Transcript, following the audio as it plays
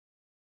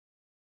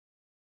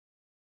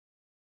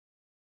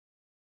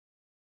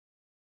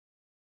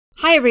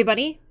Hi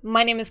everybody,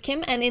 my name is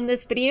Kim, and in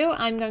this video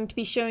I'm going to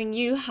be showing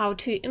you how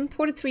to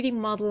import a 3D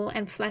model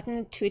and flatten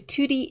it to a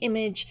 2D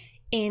image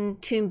in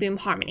Toon Boom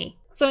Harmony.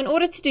 So in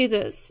order to do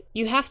this,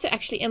 you have to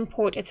actually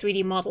import a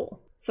 3D model.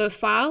 So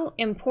File,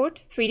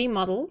 Import 3D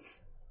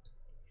Models.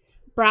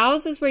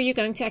 Browse is where you're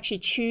going to actually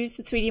choose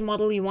the 3D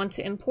model you want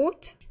to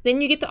import. Then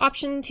you get the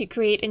option to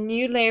create a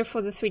new layer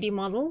for the 3D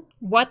model,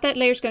 what that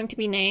layer is going to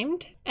be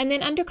named, and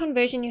then under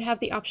conversion you have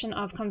the option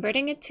of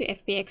converting it to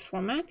FBX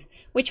format,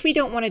 which we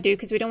don't want to do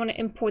because we don't want to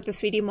import the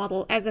 3D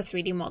model as a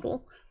 3D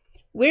model.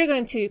 We're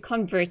going to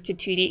convert to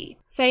 2D.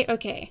 Say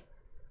OK.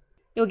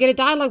 You'll get a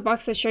dialog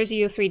box that shows you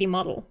your 3D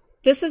model.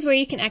 This is where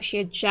you can actually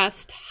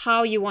adjust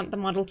how you want the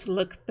model to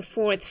look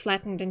before it's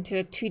flattened into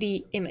a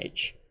 2D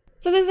image.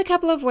 So there's a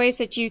couple of ways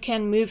that you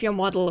can move your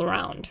model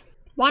around.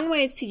 One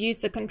way is to use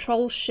the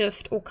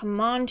Control-Shift or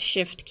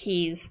Command-Shift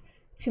keys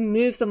to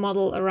move the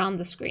model around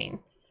the screen.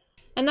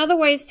 Another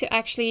way is to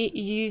actually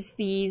use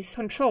these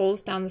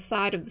controls down the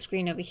side of the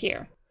screen over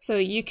here. So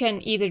you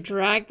can either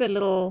drag the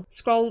little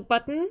scroll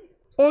button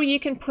or you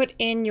can put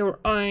in your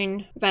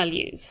own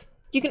values.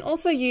 You can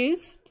also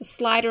use the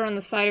slider on the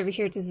side over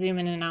here to zoom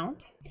in and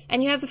out.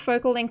 And you have the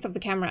focal length of the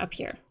camera up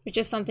here, which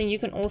is something you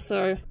can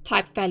also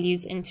type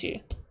values into.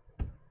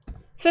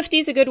 50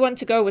 is a good one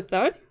to go with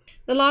though.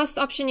 The last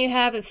option you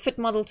have is Fit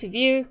Model to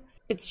View.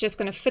 It's just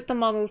going to fit the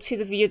model to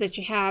the view that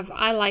you have.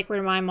 I like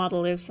where my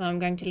model is, so I'm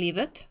going to leave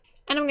it.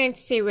 And I'm going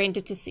to say Render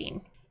to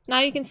Scene.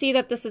 Now you can see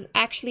that this is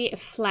actually a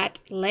flat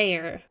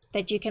layer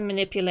that you can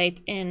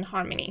manipulate in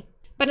Harmony.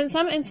 But in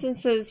some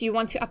instances, you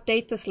want to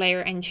update this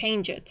layer and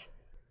change it.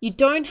 You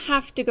don't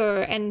have to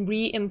go and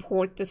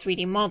re-import the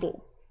 3D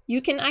model.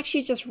 You can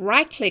actually just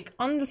right-click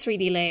on the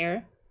 3D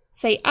layer,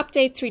 say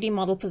Update 3D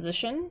Model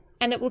Position,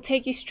 and it will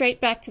take you straight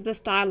back to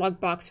this dialog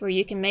box where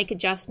you can make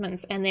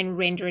adjustments and then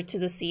render it to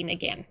the scene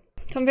again.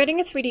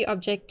 Converting a 3D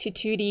object to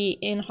 2D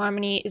in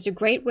Harmony is a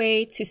great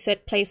way to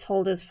set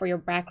placeholders for your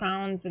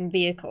backgrounds and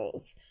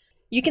vehicles.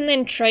 You can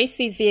then trace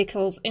these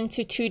vehicles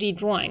into 2D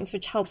drawings,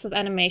 which helps with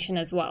animation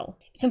as well.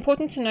 It's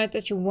important to note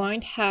that you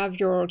won't have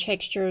your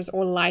textures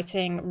or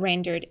lighting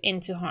rendered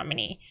into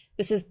Harmony.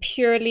 This is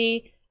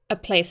purely a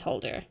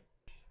placeholder.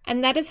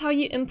 And that is how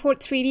you import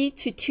 3D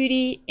to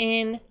 2D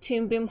in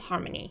Toon Boom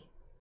Harmony.